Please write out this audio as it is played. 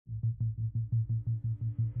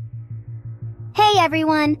Hey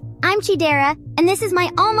everyone, I'm Chidera, and this is my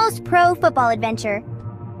almost pro football adventure.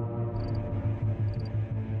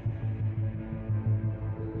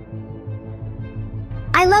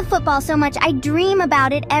 I love football so much I dream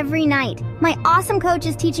about it every night. My awesome coach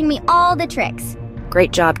is teaching me all the tricks.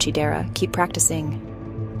 Great job, Chidera. Keep practicing.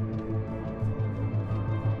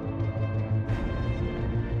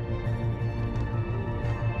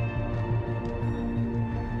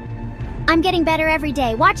 I'm getting better every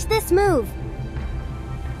day. Watch this move.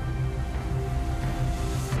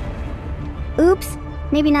 Oops,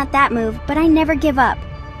 maybe not that move, but I never give up.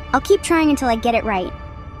 I'll keep trying until I get it right.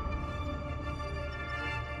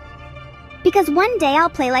 Because one day I'll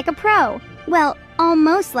play like a pro. Well,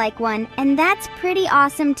 almost like one, and that's pretty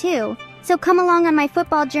awesome too. So come along on my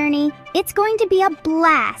football journey. It's going to be a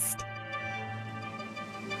blast.